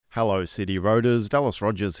Hello City Roaders, Dallas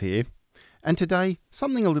Rogers here, and today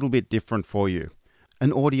something a little bit different for you.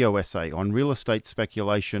 An audio essay on real estate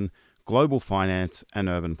speculation, global finance and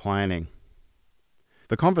urban planning.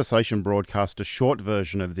 The Conversation broadcast a short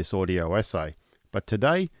version of this audio essay, but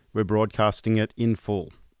today we're broadcasting it in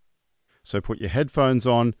full. So put your headphones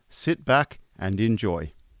on, sit back and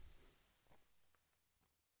enjoy.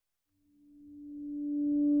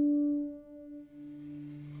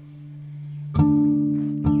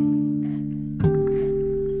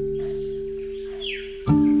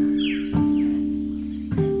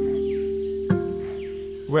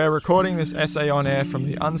 We're recording this essay on air from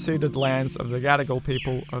the unceded lands of the Gadigal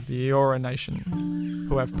people of the Eora Nation,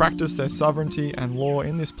 who have practiced their sovereignty and law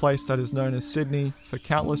in this place that is known as Sydney for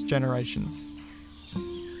countless generations.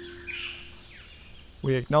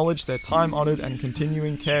 We acknowledge their time-honoured and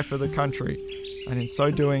continuing care for the country, and in so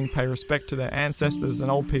doing pay respect to their ancestors and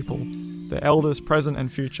old people, their elders present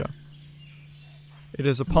and future. It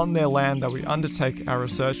is upon their land that we undertake our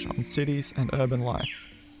research on cities and urban life.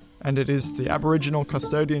 And it is the Aboriginal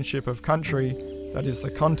custodianship of country that is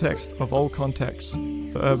the context of all contexts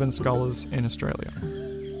for urban scholars in Australia.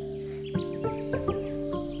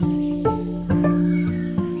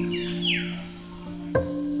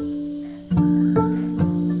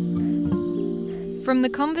 From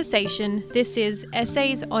The Conversation, this is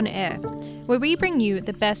Essays on Air, where we bring you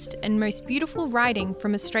the best and most beautiful writing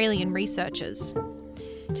from Australian researchers.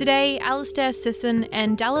 Today, Alistair Sisson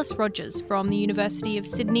and Dallas Rogers from the University of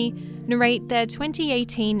Sydney narrate their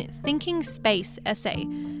 2018 Thinking Space essay,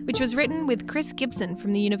 which was written with Chris Gibson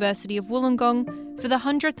from the University of Wollongong for the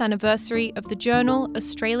 100th anniversary of the journal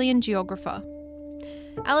Australian Geographer.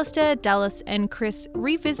 Alistair, Dallas and Chris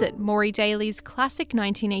revisit Maury Daly's classic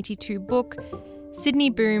 1982 book, Sydney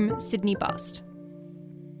Boom, Sydney Bust.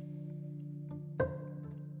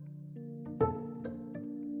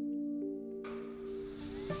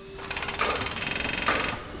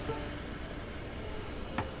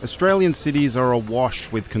 Australian cities are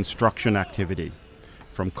awash with construction activity.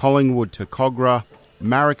 From Collingwood to Kogarah,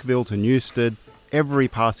 Marrickville to Newstead, every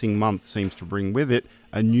passing month seems to bring with it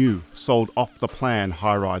a new, sold off-the-plan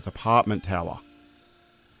high-rise apartment tower.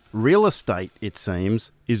 Real estate, it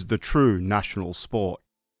seems, is the true national sport.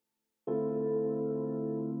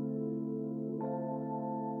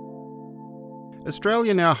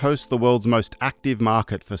 Australia now hosts the world's most active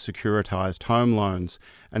market for securitised home loans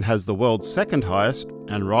and has the world's second highest,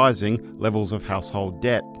 and rising, levels of household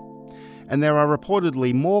debt. And there are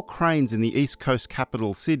reportedly more cranes in the East Coast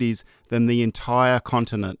capital cities than the entire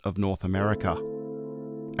continent of North America.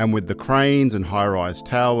 And with the cranes and high-rise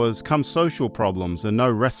towers come social problems and no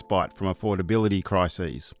respite from affordability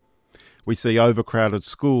crises. We see overcrowded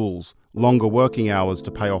schools, longer working hours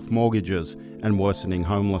to pay off mortgages, and worsening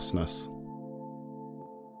homelessness.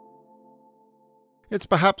 It's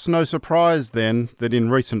perhaps no surprise, then, that in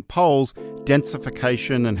recent polls,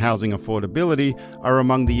 densification and housing affordability are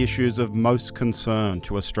among the issues of most concern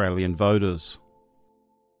to Australian voters.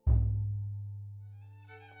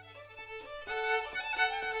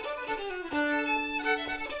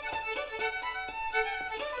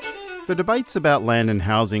 The debates about land and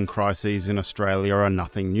housing crises in Australia are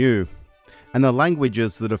nothing new, and the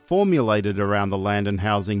languages that have formulated around the land and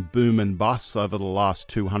housing boom and bust over the last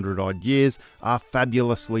 200-odd years are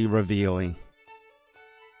fabulously revealing.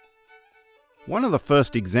 One of the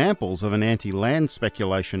first examples of an anti-land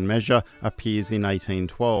speculation measure appears in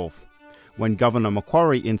 1812, when Governor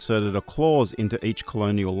Macquarie inserted a clause into each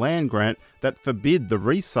colonial land grant that forbid the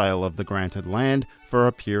resale of the granted land for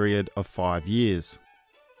a period of 5 years.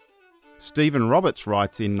 Stephen Roberts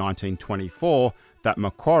writes in 1924 that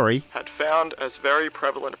Macquarie had found as very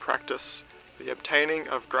prevalent practice the obtaining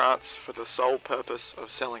of grants for the sole purpose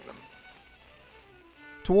of selling them.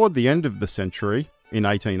 Toward the end of the century, in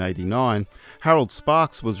 1889, Harold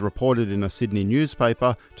Sparks was reported in a Sydney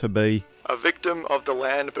newspaper to be a victim of the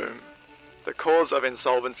land boom. The cause of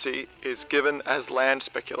insolvency is given as land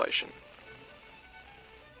speculation.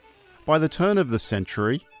 By the turn of the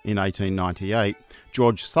century, in 1898,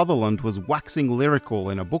 George Sutherland was waxing lyrical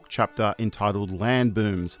in a book chapter entitled Land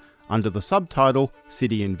Booms, under the subtitle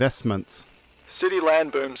City Investments. City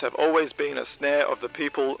land booms have always been a snare of the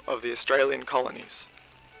people of the Australian colonies.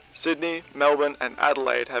 Sydney, Melbourne and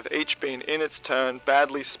Adelaide have each been in its turn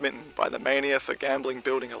badly smitten by the mania for gambling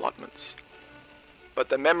building allotments. But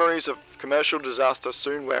the memories of commercial disaster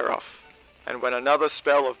soon wear off, and when another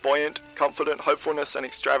spell of buoyant, confident hopefulness and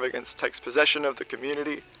extravagance takes possession of the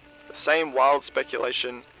community, the same wild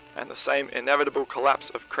speculation and the same inevitable collapse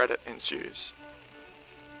of credit ensues.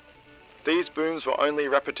 These booms were only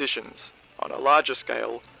repetitions, on a larger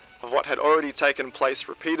scale, of what had already taken place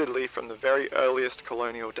repeatedly from the very earliest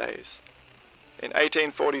colonial days. In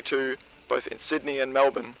 1842, both in Sydney and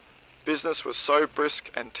Melbourne, business was so brisk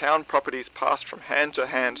and town properties passed from hand to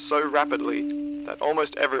hand so rapidly that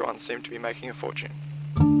almost everyone seemed to be making a fortune.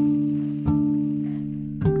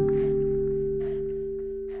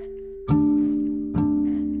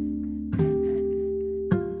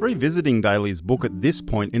 Revisiting Daly's book at this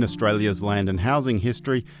point in Australia's land and housing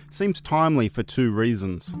history seems timely for two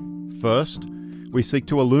reasons. First, we seek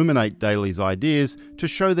to illuminate Daly's ideas to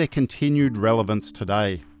show their continued relevance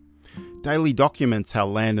today. Daly documents how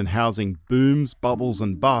land and housing booms, bubbles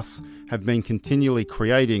and busts have been continually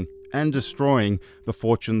creating and destroying the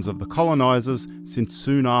fortunes of the colonisers since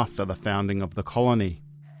soon after the founding of the colony.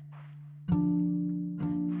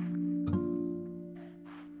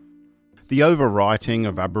 The overwriting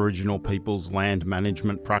of Aboriginal people's land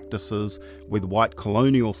management practices with white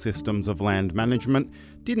colonial systems of land management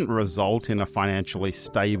didn't result in a financially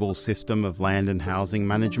stable system of land and housing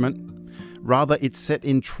management. Rather, it set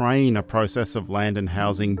in train a process of land and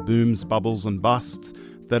housing booms, bubbles and busts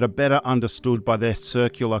that are better understood by their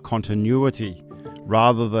circular continuity,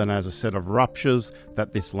 rather than as a set of ruptures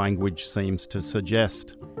that this language seems to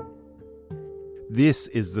suggest. This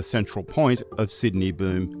is the central point of Sydney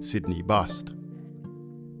Boom, Sydney Bust.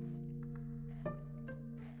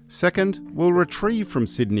 Second, we'll retrieve from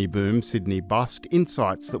Sydney Boom, Sydney Bust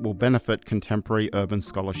insights that will benefit contemporary urban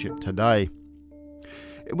scholarship today.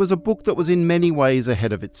 It was a book that was in many ways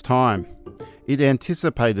ahead of its time. It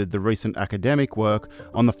anticipated the recent academic work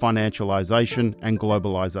on the financialisation and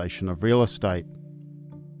globalisation of real estate.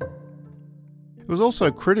 It was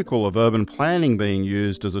also critical of urban planning being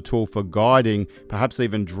used as a tool for guiding, perhaps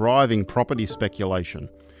even driving property speculation,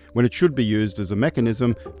 when it should be used as a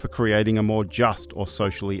mechanism for creating a more just or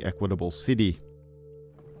socially equitable city.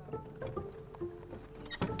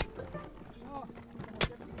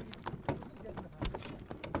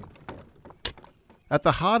 At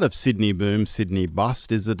the heart of Sydney Boom, Sydney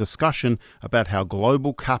Bust is a discussion about how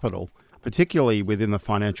global capital, particularly within the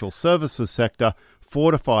financial services sector,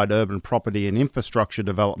 fortified urban property and infrastructure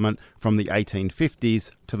development from the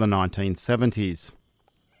 1850s to the 1970s.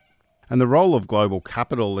 And the role of global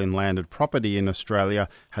capital in landed property in Australia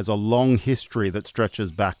has a long history that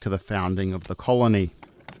stretches back to the founding of the colony.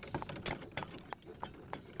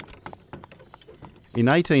 In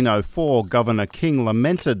 1804, Governor King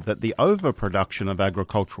lamented that the overproduction of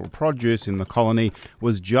agricultural produce in the colony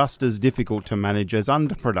was just as difficult to manage as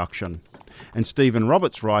underproduction. And Stephen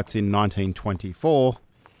Roberts writes in 1924,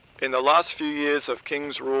 "In the last few years of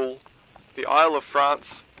King's rule, the Isle of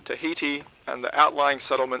France, Tahiti, and the outlying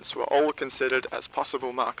settlements were all considered as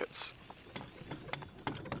possible markets."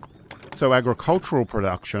 So agricultural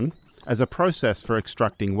production, as a process for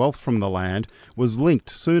extracting wealth from the land, was linked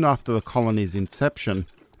soon after the colony's inception,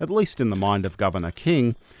 at least in the mind of Governor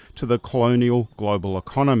King, to the colonial global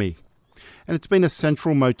economy. And it's been a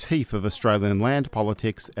central motif of Australian land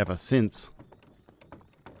politics ever since.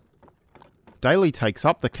 Daly takes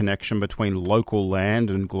up the connection between local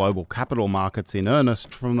land and global capital markets in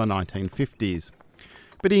earnest from the 1950s,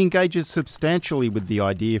 but he engages substantially with the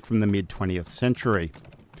idea from the mid-20th century.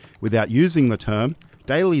 Without using the term,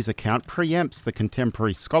 Daly's account preempts the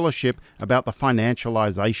contemporary scholarship about the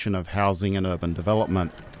financialisation of housing and urban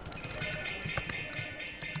development.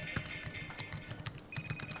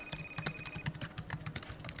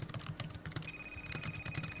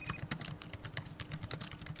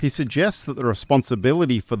 He suggests that the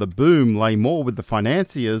responsibility for the boom lay more with the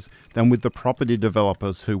financiers than with the property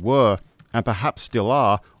developers who were, and perhaps still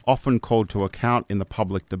are, often called to account in the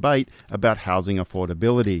public debate about housing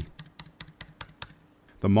affordability.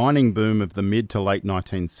 The mining boom of the mid to late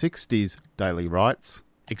 1960s, Daly writes,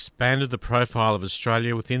 expanded the profile of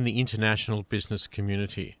Australia within the international business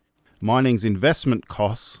community. Mining's investment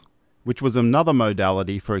costs, which was another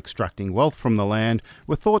modality for extracting wealth from the land,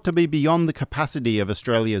 were thought to be beyond the capacity of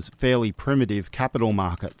Australia's fairly primitive capital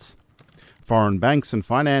markets. Foreign banks and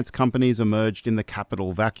finance companies emerged in the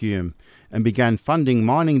capital vacuum and began funding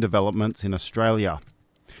mining developments in Australia.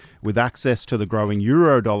 With access to the growing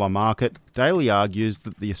Eurodollar market, Daly argues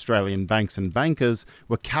that the Australian banks and bankers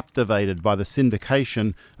were captivated by the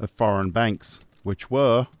syndication of foreign banks, which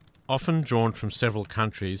were often drawn from several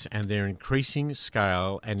countries, and their increasing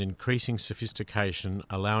scale and increasing sophistication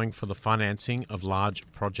allowing for the financing of large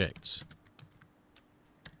projects.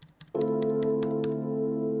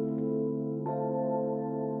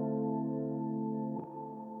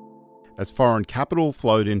 As foreign capital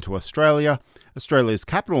flowed into Australia, Australia's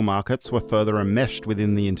capital markets were further enmeshed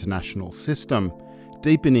within the international system,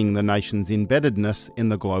 deepening the nation's embeddedness in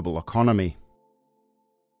the global economy.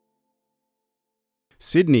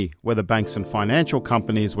 Sydney, where the banks and financial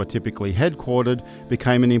companies were typically headquartered,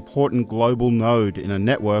 became an important global node in a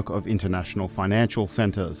network of international financial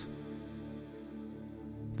centres.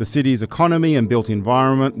 The city's economy and built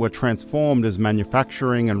environment were transformed as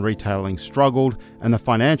manufacturing and retailing struggled and the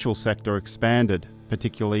financial sector expanded,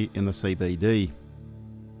 particularly in the CBD.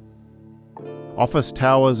 Office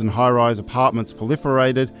towers and high-rise apartments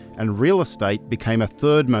proliferated, and real estate became a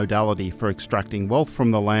third modality for extracting wealth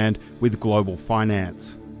from the land with global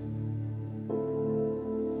finance.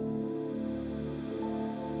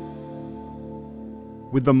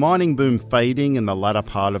 With the mining boom fading in the latter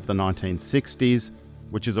part of the 1960s,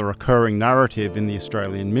 which is a recurring narrative in the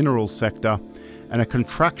Australian minerals sector, and a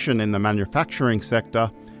contraction in the manufacturing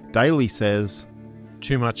sector, Daly says,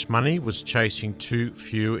 too much money was chasing too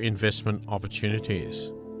few investment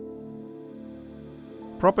opportunities.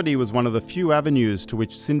 Property was one of the few avenues to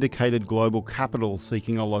which syndicated global capital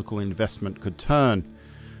seeking a local investment could turn.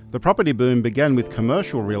 The property boom began with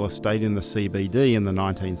commercial real estate in the CBD in the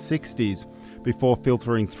 1960s, before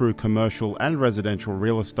filtering through commercial and residential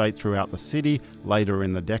real estate throughout the city later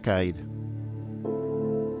in the decade.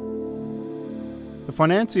 The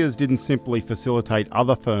financiers didn't simply facilitate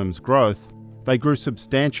other firms' growth, they grew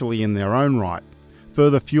substantially in their own right,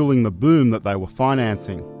 further fueling the boom that they were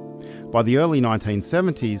financing. By the early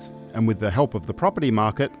 1970s, and with the help of the property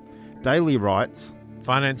market, Daly writes,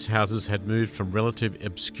 finance houses had moved from relative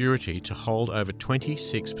obscurity to hold over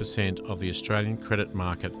 26% of the Australian credit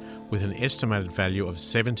market with an estimated value of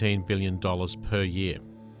 $17 billion per year.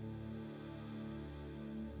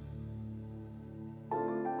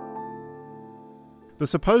 The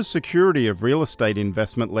supposed security of real estate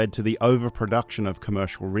investment led to the overproduction of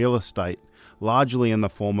commercial real estate, largely in the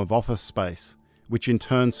form of office space, which in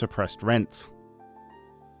turn suppressed rents.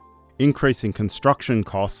 Increasing construction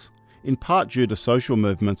costs, in part due to social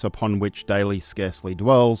movements upon which Daly scarcely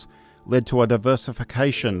dwells, led to a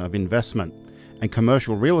diversification of investment, and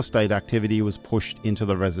commercial real estate activity was pushed into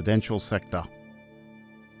the residential sector.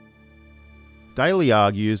 Daly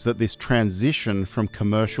argues that this transition from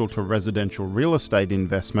commercial to residential real estate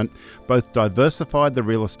investment both diversified the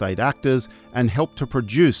real estate actors and helped to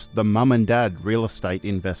produce the mum and dad real estate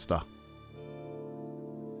investor.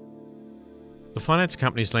 The finance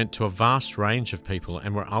companies lent to a vast range of people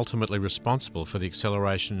and were ultimately responsible for the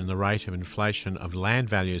acceleration in the rate of inflation of land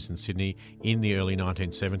values in Sydney in the early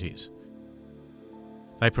 1970s.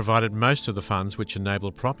 They provided most of the funds which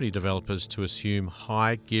enabled property developers to assume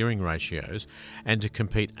high gearing ratios and to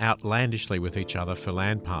compete outlandishly with each other for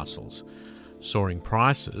land parcels. Soaring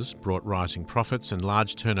prices brought rising profits and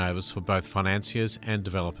large turnovers for both financiers and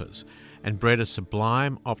developers, and bred a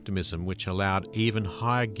sublime optimism which allowed even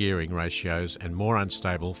higher gearing ratios and more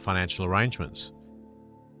unstable financial arrangements.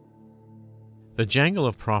 The jangle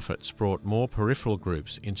of profits brought more peripheral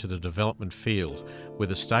groups into the development field, with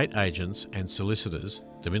estate agents and solicitors,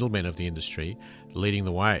 the middlemen of the industry, leading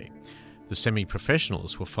the way. The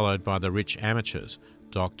semi-professionals were followed by the rich amateurs,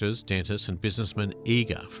 doctors, dentists and businessmen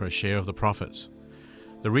eager for a share of the profits.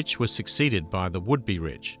 The rich were succeeded by the would-be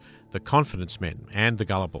rich, the confidence men and the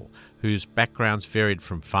gullible, whose backgrounds varied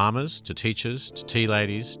from farmers to teachers to tea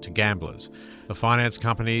ladies to gamblers. The finance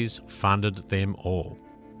companies funded them all.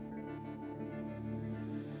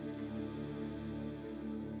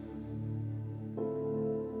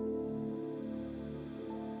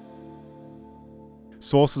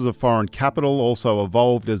 Sources of foreign capital also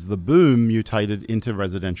evolved as the boom mutated into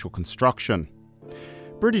residential construction.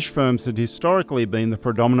 British firms had historically been the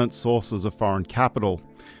predominant sources of foreign capital,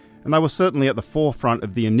 and they were certainly at the forefront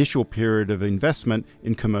of the initial period of investment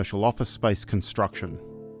in commercial office space construction.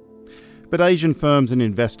 But Asian firms and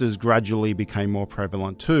investors gradually became more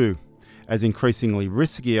prevalent too, as increasingly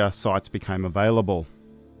riskier sites became available.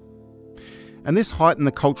 And this heightened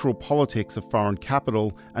the cultural politics of foreign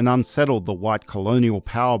capital and unsettled the white colonial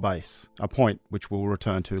power base, a point which we'll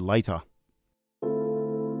return to later.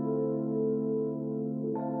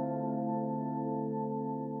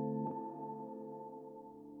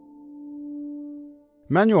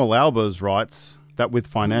 Manuel Albers writes that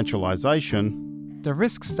with financialisation, the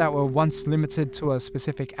risks that were once limited to a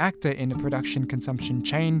specific actor in a production consumption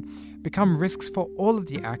chain become risks for all of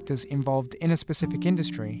the actors involved in a specific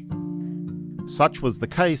industry. Such was the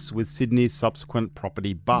case with Sydney's subsequent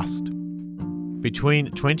property bust.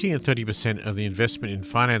 Between 20 and 30% of the investment in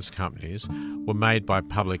finance companies were made by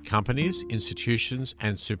public companies, institutions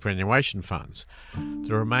and superannuation funds.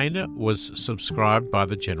 The remainder was subscribed by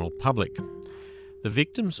the general public. The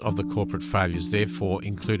victims of the corporate failures therefore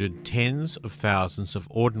included tens of thousands of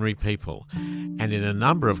ordinary people, and in a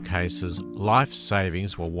number of cases, life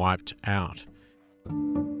savings were wiped out.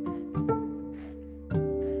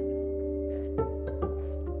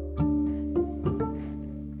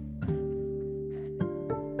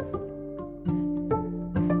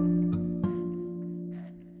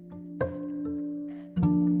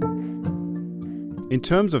 In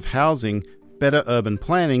terms of housing, better urban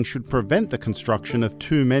planning should prevent the construction of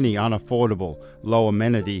too many unaffordable,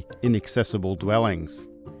 low-amenity, inaccessible dwellings.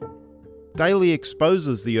 Daly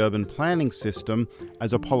exposes the urban planning system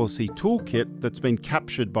as a policy toolkit that's been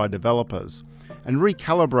captured by developers and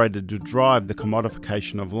recalibrated to drive the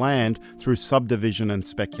commodification of land through subdivision and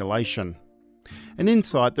speculation. An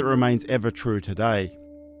insight that remains ever true today.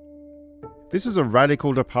 This is a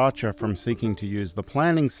radical departure from seeking to use the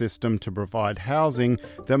planning system to provide housing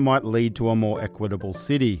that might lead to a more equitable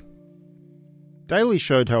city. Daly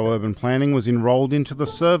showed how urban planning was enrolled into the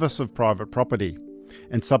service of private property,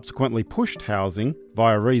 and subsequently pushed housing,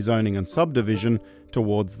 via rezoning and subdivision,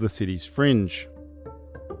 towards the city's fringe.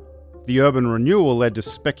 The urban renewal led to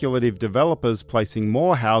speculative developers placing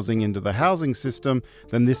more housing into the housing system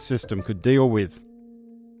than this system could deal with.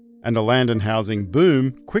 And a land and housing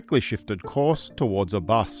boom quickly shifted course towards a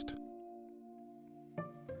bust.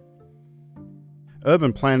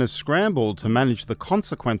 Urban planners scrambled to manage the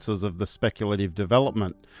consequences of the speculative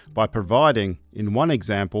development by providing, in one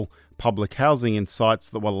example, public housing in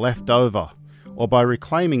sites that were left over, or by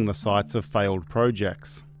reclaiming the sites of failed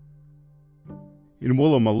projects. In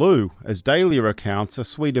Woolloomooloo, as Daly recounts, a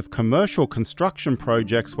suite of commercial construction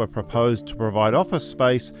projects were proposed to provide office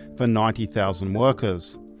space for 90,000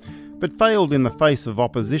 workers, but failed in the face of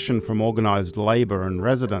opposition from organised labour and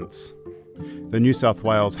residents. The New South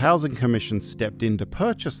Wales Housing Commission stepped in to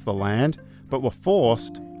purchase the land, but were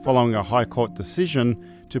forced, following a High Court decision,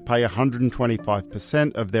 to pay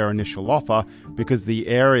 125% of their initial offer because the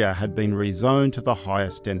area had been rezoned to the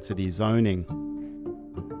highest density zoning.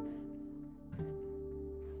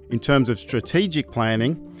 In terms of strategic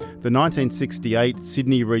planning, the 1968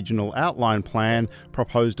 Sydney Regional Outline Plan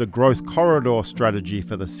proposed a growth corridor strategy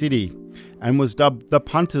for the city and was dubbed the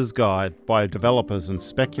Punter's Guide by developers and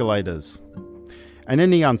speculators. And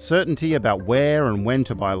any uncertainty about where and when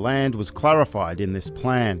to buy land was clarified in this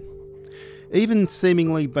plan. Even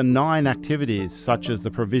seemingly benign activities such as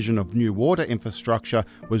the provision of new water infrastructure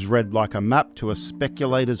was read like a map to a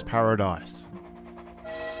speculator's paradise.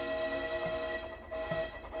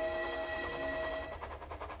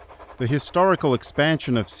 The historical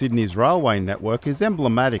expansion of Sydney's railway network is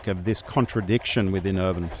emblematic of this contradiction within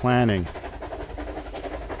urban planning.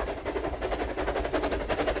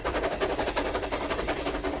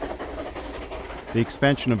 The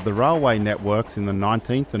expansion of the railway networks in the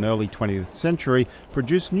 19th and early 20th century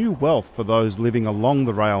produced new wealth for those living along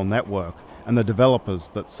the rail network and the developers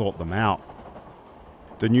that sought them out.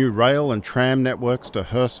 The new rail and tram networks to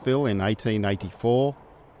Hurstville in 1884,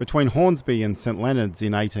 between Hornsby and St Leonards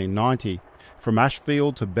in 1890, from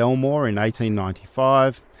Ashfield to Belmore in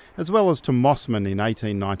 1895, as well as to Mossman in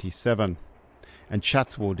 1897, and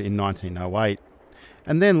Chatswood in 1908,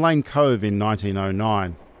 and then Lane Cove in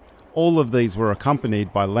 1909. All of these were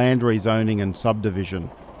accompanied by land rezoning and subdivision,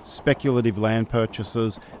 speculative land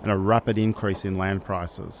purchases, and a rapid increase in land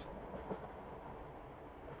prices.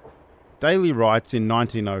 Daly writes in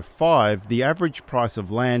 1905 the average price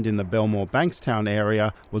of land in the Belmore-Bankstown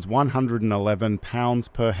area was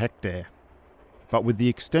 £111 per hectare. But with the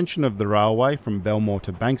extension of the railway from Belmore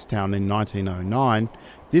to Bankstown in 1909,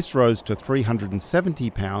 this rose to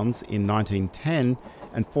 £370 in 1910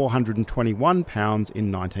 and £421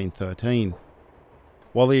 in 1913.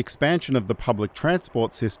 While the expansion of the public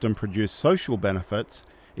transport system produced social benefits,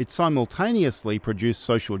 it simultaneously produced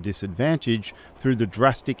social disadvantage through the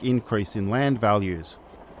drastic increase in land values,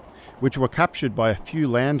 which were captured by a few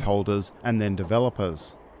landholders and then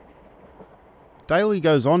developers. Daly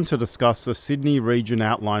goes on to discuss the Sydney Region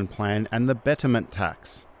Outline Plan and the Betterment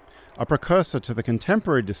Tax, a precursor to the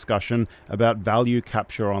contemporary discussion about value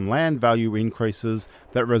capture on land value increases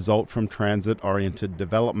that result from transit-oriented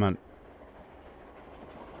development.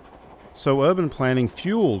 So urban planning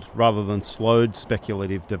fueled rather than slowed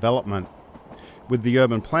speculative development, with the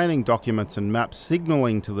urban planning documents and maps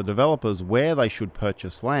signalling to the developers where they should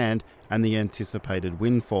purchase land and the anticipated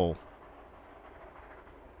windfall.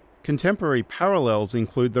 Contemporary parallels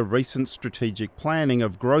include the recent strategic planning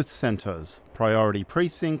of growth centres, priority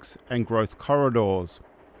precincts and growth corridors,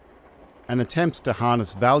 and attempts to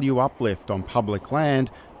harness value uplift on public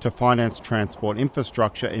land to finance transport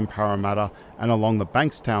infrastructure in Parramatta and along the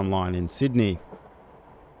Bankstown line in Sydney.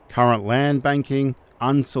 Current land banking,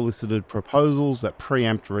 unsolicited proposals that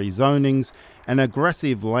preempt rezonings, and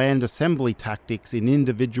aggressive land assembly tactics in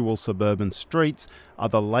individual suburban streets are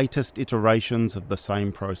the latest iterations of the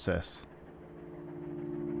same process.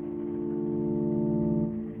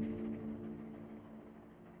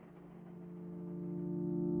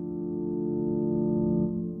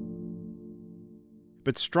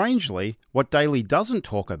 But strangely, what Daly doesn't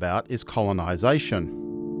talk about is colonisation.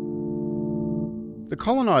 The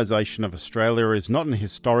colonisation of Australia is not an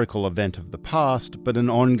historical event of the past, but an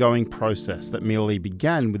ongoing process that merely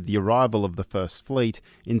began with the arrival of the First Fleet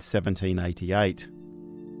in 1788.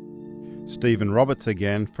 Stephen Roberts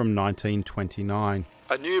again from 1929.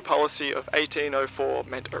 A new policy of 1804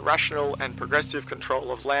 meant a rational and progressive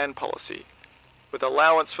control of land policy, with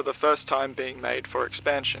allowance for the first time being made for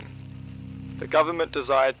expansion. The government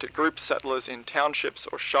desired to group settlers in townships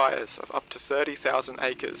or shires of up to 30,000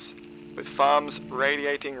 acres, with farms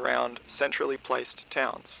radiating round centrally placed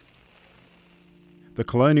towns. The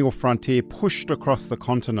colonial frontier pushed across the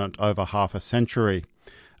continent over half a century,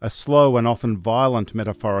 a slow and often violent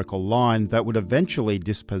metaphorical line that would eventually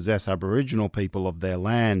dispossess Aboriginal people of their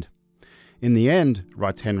land. In the end,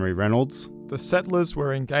 writes Henry Reynolds, the settlers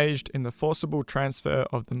were engaged in the forcible transfer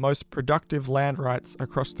of the most productive land rights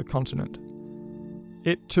across the continent.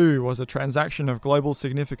 It too was a transaction of global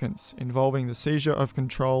significance involving the seizure of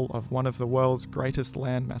control of one of the world's greatest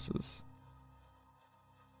land masses.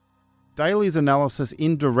 Daly's analysis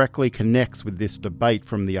indirectly connects with this debate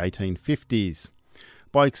from the 1850s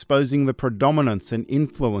by exposing the predominance and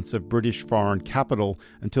influence of British foreign capital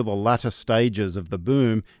until the latter stages of the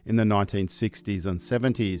boom in the 1960s and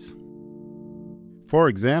 70s. For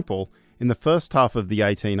example, in the first half of the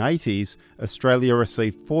 1880s, Australia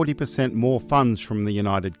received 40% more funds from the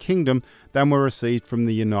United Kingdom than were received from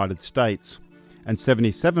the United States, and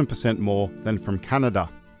 77% more than from Canada.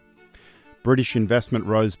 British investment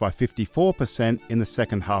rose by 54% in the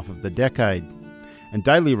second half of the decade, and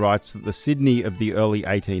Daly writes that the Sydney of the early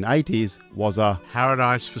 1880s was a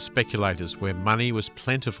paradise for speculators where money was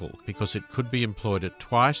plentiful because it could be employed at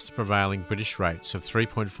twice the prevailing British rates of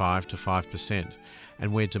 3.5 to 5%,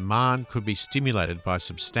 and where demand could be stimulated by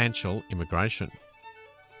substantial immigration.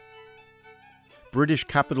 British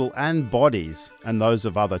capital and bodies, and those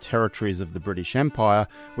of other territories of the British Empire,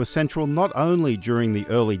 were central not only during the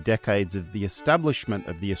early decades of the establishment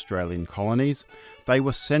of the Australian colonies, they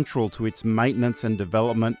were central to its maintenance and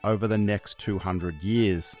development over the next 200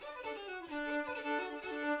 years.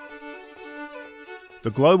 The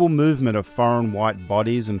global movement of foreign white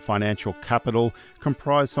bodies and financial capital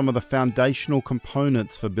comprised some of the foundational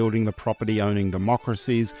components for building the property-owning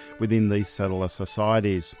democracies within these settler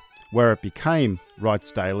societies, where it became,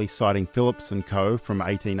 writes Daly, citing Phillips and Co. from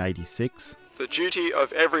 1886, the duty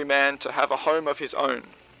of every man to have a home of his own.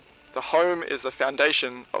 The home is the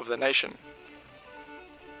foundation of the nation.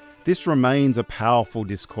 This remains a powerful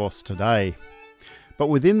discourse today. But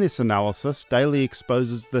within this analysis, Daly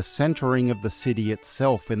exposes the centering of the city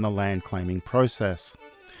itself in the land claiming process.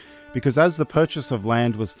 Because as the purchase of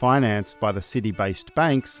land was financed by the city-based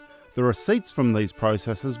banks, the receipts from these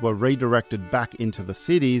processes were redirected back into the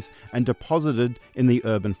cities and deposited in the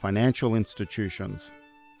urban financial institutions.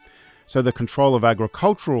 So the control of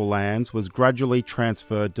agricultural lands was gradually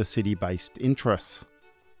transferred to city-based interests,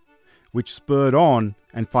 which spurred on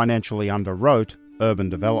and financially underwrote urban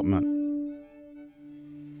development.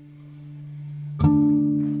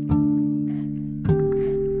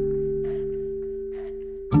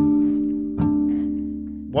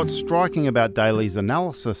 What's striking about Daly's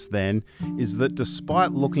analysis, then, is that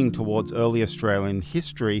despite looking towards early Australian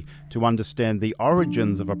history to understand the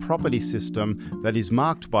origins of a property system that is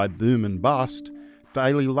marked by boom and bust,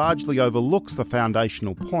 Daly largely overlooks the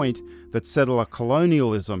foundational point that settler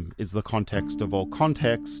colonialism is the context of all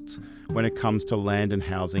contexts when it comes to land and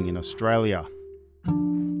housing in Australia.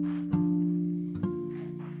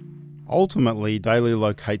 Ultimately, Daly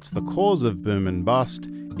locates the cause of boom and bust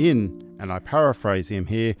in, and I paraphrase him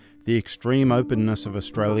here, the extreme openness of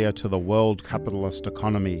Australia to the world capitalist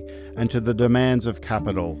economy and to the demands of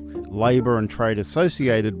capital, labour and trade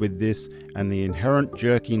associated with this, and the inherent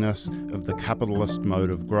jerkiness of the capitalist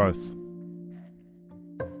mode of growth.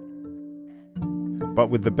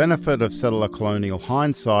 But with the benefit of settler colonial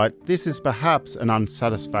hindsight, this is perhaps an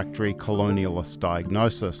unsatisfactory colonialist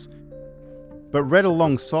diagnosis. But read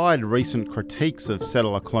alongside recent critiques of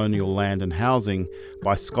settler colonial land and housing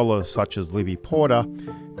by scholars such as Livy Porter,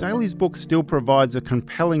 Daly's book still provides a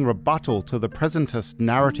compelling rebuttal to the presentist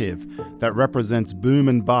narrative that represents boom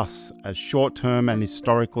and bust as short-term and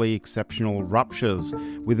historically exceptional ruptures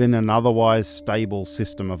within an otherwise stable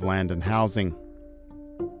system of land and housing.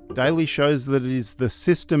 Daly shows that it is the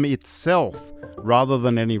system itself, rather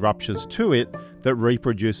than any ruptures to it, that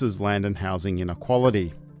reproduces land and housing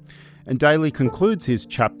inequality. And Daly concludes his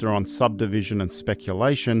chapter on subdivision and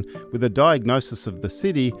speculation with a diagnosis of the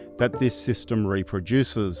city that this system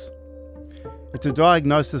reproduces. It's a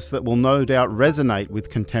diagnosis that will no doubt resonate with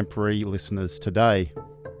contemporary listeners today.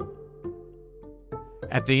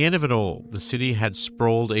 At the end of it all, the city had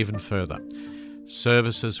sprawled even further.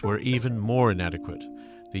 Services were even more inadequate.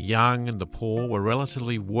 The young and the poor were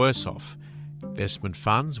relatively worse off. Investment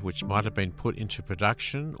funds, which might have been put into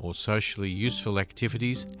production or socially useful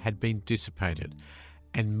activities, had been dissipated,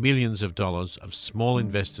 and millions of dollars of small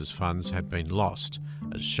investors' funds had been lost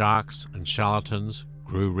as sharks and charlatans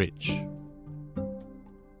grew rich.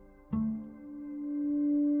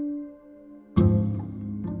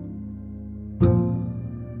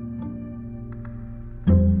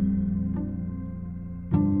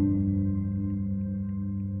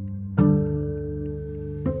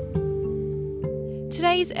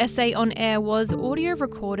 Today's essay on air was audio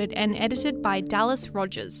recorded and edited by Dallas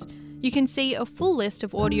Rogers. You can see a full list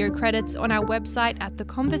of audio credits on our website at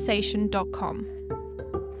theconversation.com.